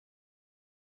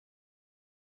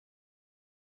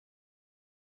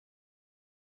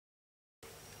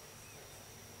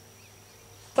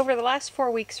Over the last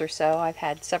 4 weeks or so, I've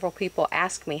had several people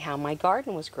ask me how my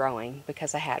garden was growing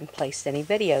because I hadn't placed any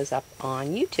videos up on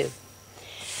YouTube.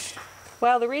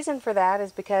 Well, the reason for that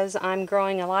is because I'm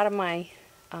growing a lot of my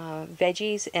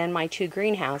veggies in my 2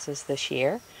 greenhouses this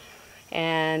year.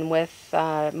 And with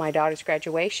my daughter's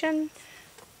graduation,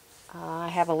 I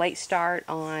have a late start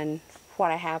on what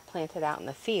I have planted out in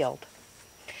the field.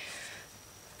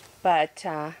 But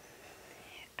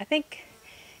I think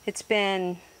it's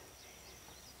been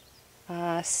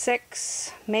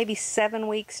 6, maybe 7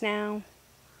 weeks now,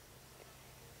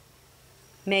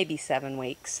 maybe 7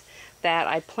 weeks, that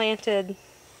I planted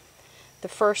the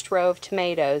first row of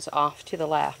tomatoes off to the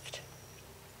left.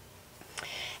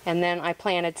 And then I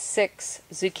planted 6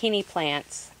 zucchini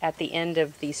plants at the end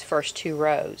of these first 2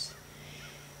 rows.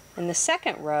 In the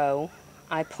second row,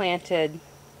 I planted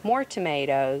more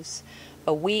tomatoes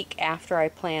a week after I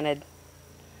planted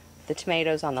the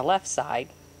tomatoes on the left side.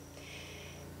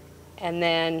 And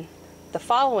then the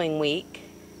following week,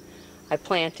 I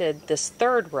planted this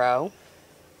third row.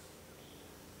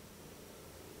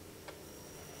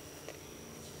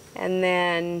 And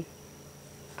then,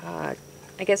 I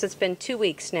guess it's been 2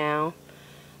 weeks now,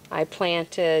 I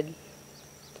planted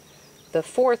the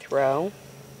fourth row.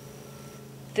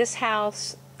 This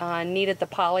house needed the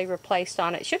poly replaced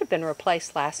on it. It should have been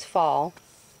replaced last fall,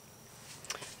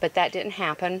 but that didn't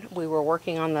happen. We were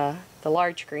working on the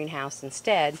large greenhouse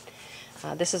instead.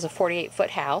 This is a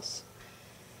 48-foot house,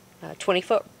 20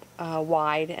 foot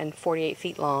wide and 48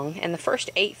 feet long. And the first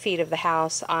 8 feet of the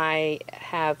house I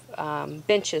have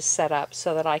benches set up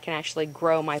so that I can actually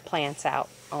grow my plants out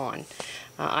on.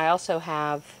 I also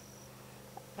have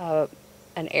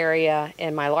an area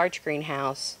in my large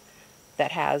greenhouse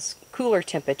that has cooler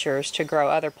temperatures to grow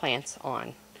other plants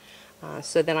on.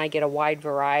 So then I get a wide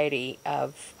variety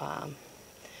of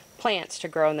plants to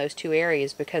grow in those 2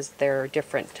 areas because they're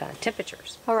different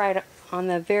temperatures. Alright, on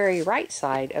the very right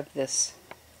side of this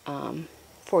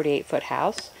 48-foot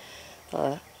house,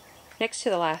 next to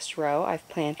the last row, I've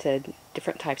planted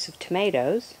different types of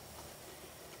tomatoes.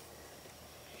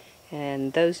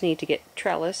 And those need to get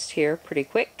trellised here pretty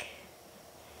quick.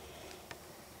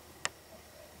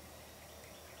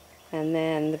 And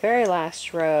then the very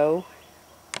last row,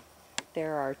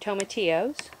 there are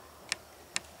tomatillos.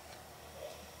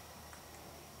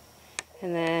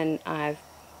 And then I've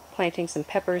planting some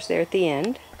peppers there at the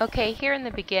end. Okay, here in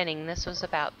the beginning, this was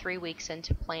about 3 weeks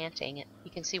into planting.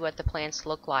 You can see what the plants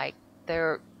look like.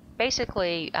 They're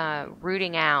basically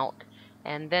rooting out,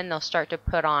 and then they'll start to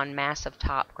put on massive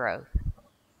top growth.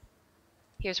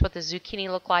 Here's what the zucchini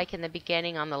look like in the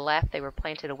beginning. On the left, they were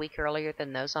planted a week earlier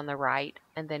than those on the right.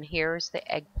 And then here's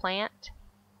the eggplant.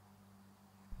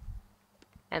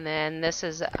 And then this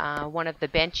is one of the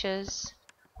benches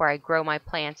where I grow my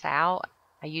plants out.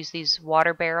 I use these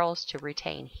water barrels to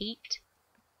retain heat.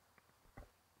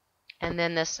 And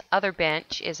then this other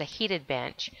bench is a heated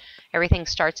bench. Everything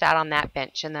starts out on that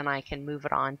bench, and then I can move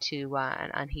it on to an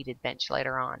unheated bench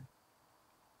later on.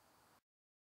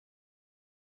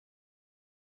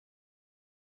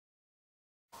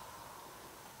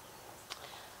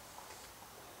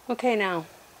 Okay, now,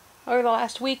 over the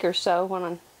last week or so,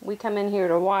 when we come in here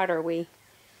to water, we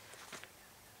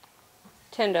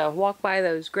tend to walk by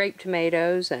those grape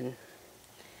tomatoes and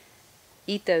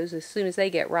eat those as soon as they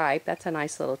get ripe. That's a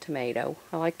nice little tomato.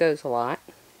 I like those a lot.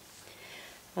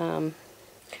 My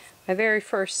very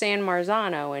first San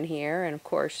Marzano in here, and of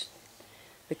course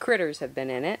the critters have been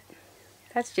in it.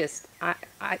 That's just,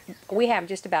 we have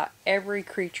just about every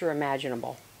creature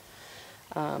imaginable.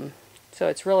 So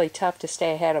it's really tough to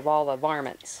stay ahead of all the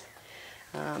varmints.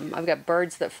 I've got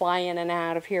birds that fly in and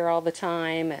out of here all the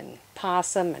time, and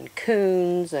possum and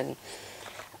coons and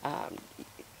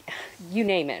you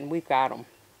name it, and we've got them.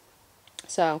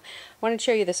 So I wanted to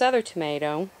show you this other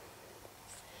tomato.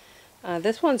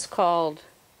 This one's called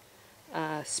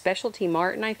Specialty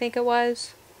Martin, I think it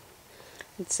was.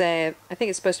 I think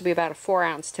it's supposed to be about a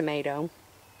 4-ounce tomato.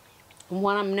 And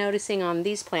what I'm noticing on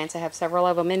these plants, I have several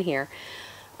of them in here.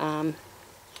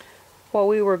 While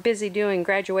we were busy doing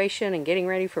graduation and getting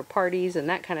ready for parties and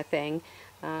that kind of thing,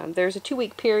 there's a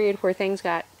 2-week period where things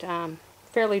got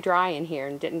fairly dry in here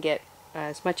and didn't get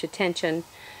as much attention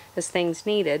as things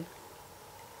needed.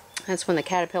 That's when the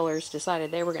caterpillars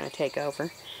decided they were going to take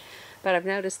over. But I've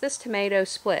noticed this tomato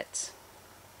splits.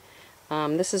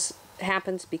 This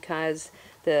happens because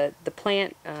the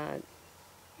plant,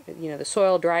 the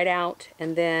soil dried out,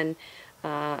 and then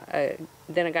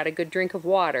it got a good drink of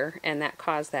water, and that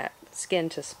caused that skin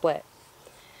to split.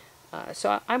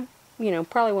 So I'm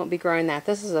probably won't be growing that.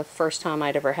 This is the first time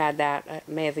I'd ever had that. It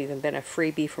may have even been a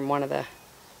freebie from one of the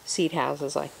seed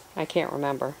houses I I can't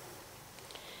remember.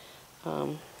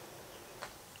 But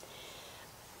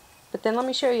then let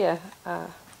me show you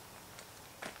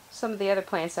some of the other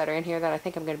plants that are in here that I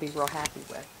think I'm going to be real happy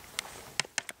with.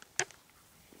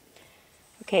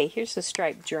 Okay, here's the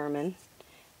striped German,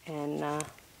 and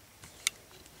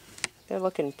they're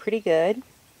looking pretty good.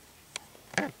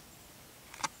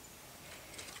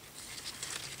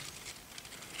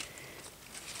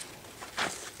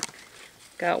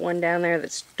 Got one down there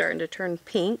that's starting to turn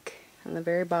pink on the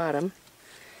very bottom.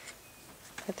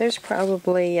 But there's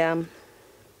probably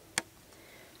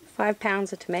 5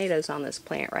 pounds of tomatoes on this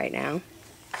plant right now.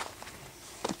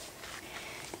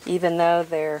 Even though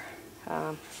they're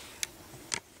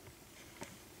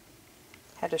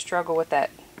had to struggle with that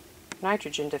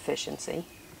nitrogen deficiency.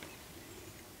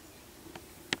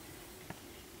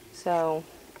 So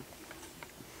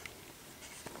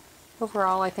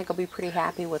overall I think I'll be pretty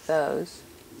happy with those.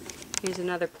 Here's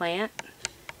another plant.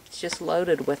 It's just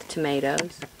loaded with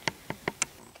tomatoes.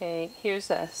 Okay,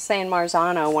 here's a San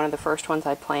Marzano, one of the first ones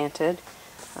I planted.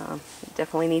 It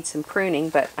definitely needs some pruning,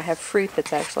 but I have fruit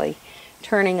that's actually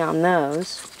turning on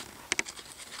those.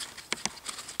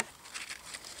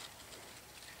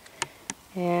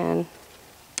 And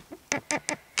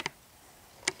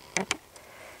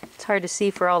it's hard to see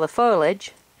for all the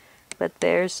foliage, but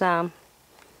there's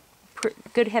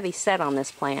good heavy set on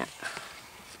this plant.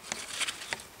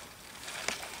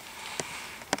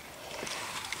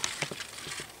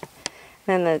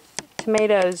 And the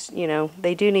tomatoes, you know,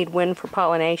 they do need wind for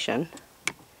pollination.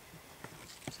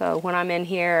 So when I'm in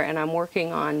here and I'm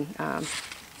working on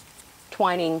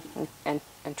twining and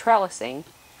trellising,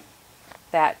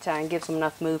 that gives them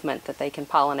enough movement that they can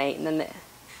pollinate, and then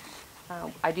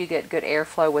I do get good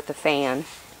airflow with the fan.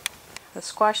 The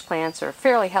squash plants are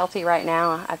fairly healthy right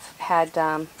now. I've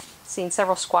had seen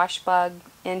several squash bug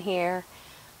in here,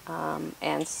 and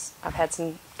I've had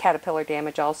some caterpillar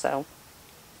damage also.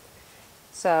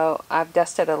 So I've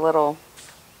dusted a little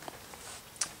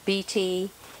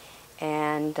BT,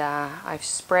 and I've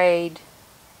sprayed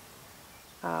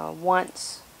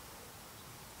once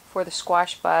for the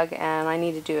squash bug, and I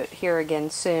need to do it here again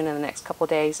soon in the next couple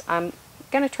days. I'm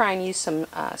going to try and use some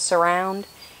Surround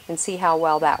and see how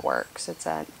well that works. It's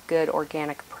a good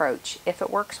organic approach if it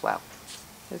works well.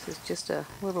 This is just a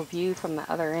little view from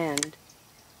the other end.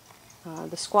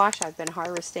 The squash I've been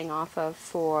harvesting off of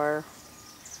for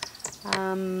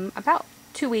about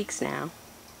 2 weeks now.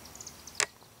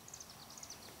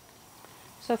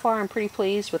 So far I'm pretty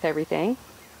pleased with everything,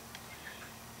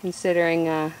 considering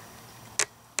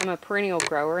I'm a perennial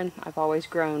grower, and I've always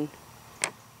grown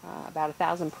about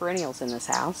 1,000 perennials in this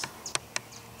house.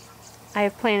 I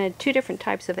have planted 2 different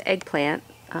types of eggplant.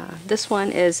 This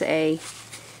one is a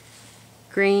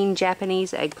green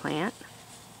Japanese eggplant,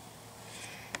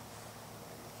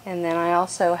 and then I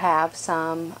also have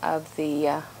some of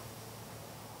the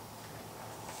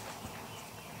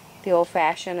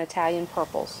old-fashioned Italian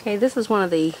purples. Okay, this is one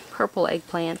of the purple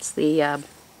eggplants, the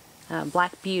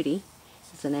Black Beauty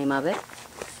is the name of it.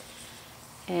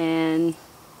 And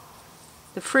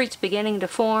the fruit's beginning to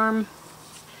form,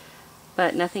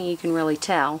 but nothing you can really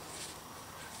tell.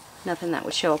 Nothing that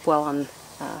would show up well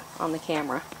on the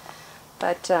camera.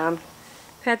 But I've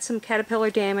had some caterpillar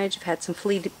damage, I've had some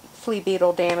flea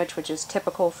beetle damage, which is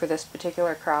typical for this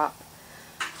particular crop.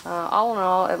 All in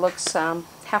all, it looks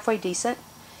halfway decent,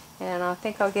 and I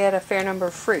think I'll get a fair number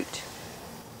of fruit.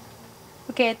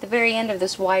 Okay, at the very end of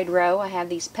this wide row I have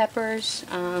these peppers.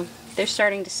 They're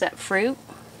starting to set fruit.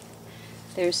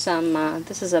 There's some,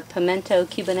 this is a Pimento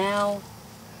Cubanelle.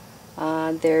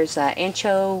 There's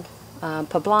Ancho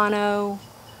Poblano.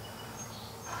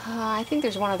 I think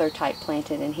there's one other type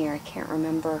planted in here. I can't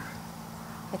remember.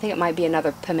 I think it might be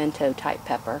another pimento type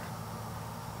pepper.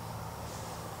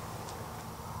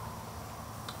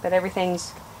 But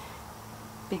everything's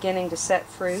beginning to set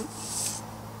fruit.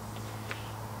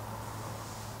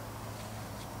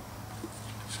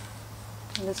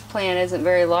 And this plant isn't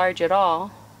very large at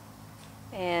all,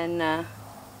 and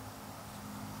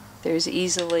there's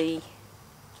easily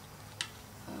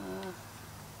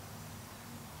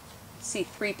see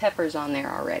 3 peppers on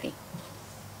there already.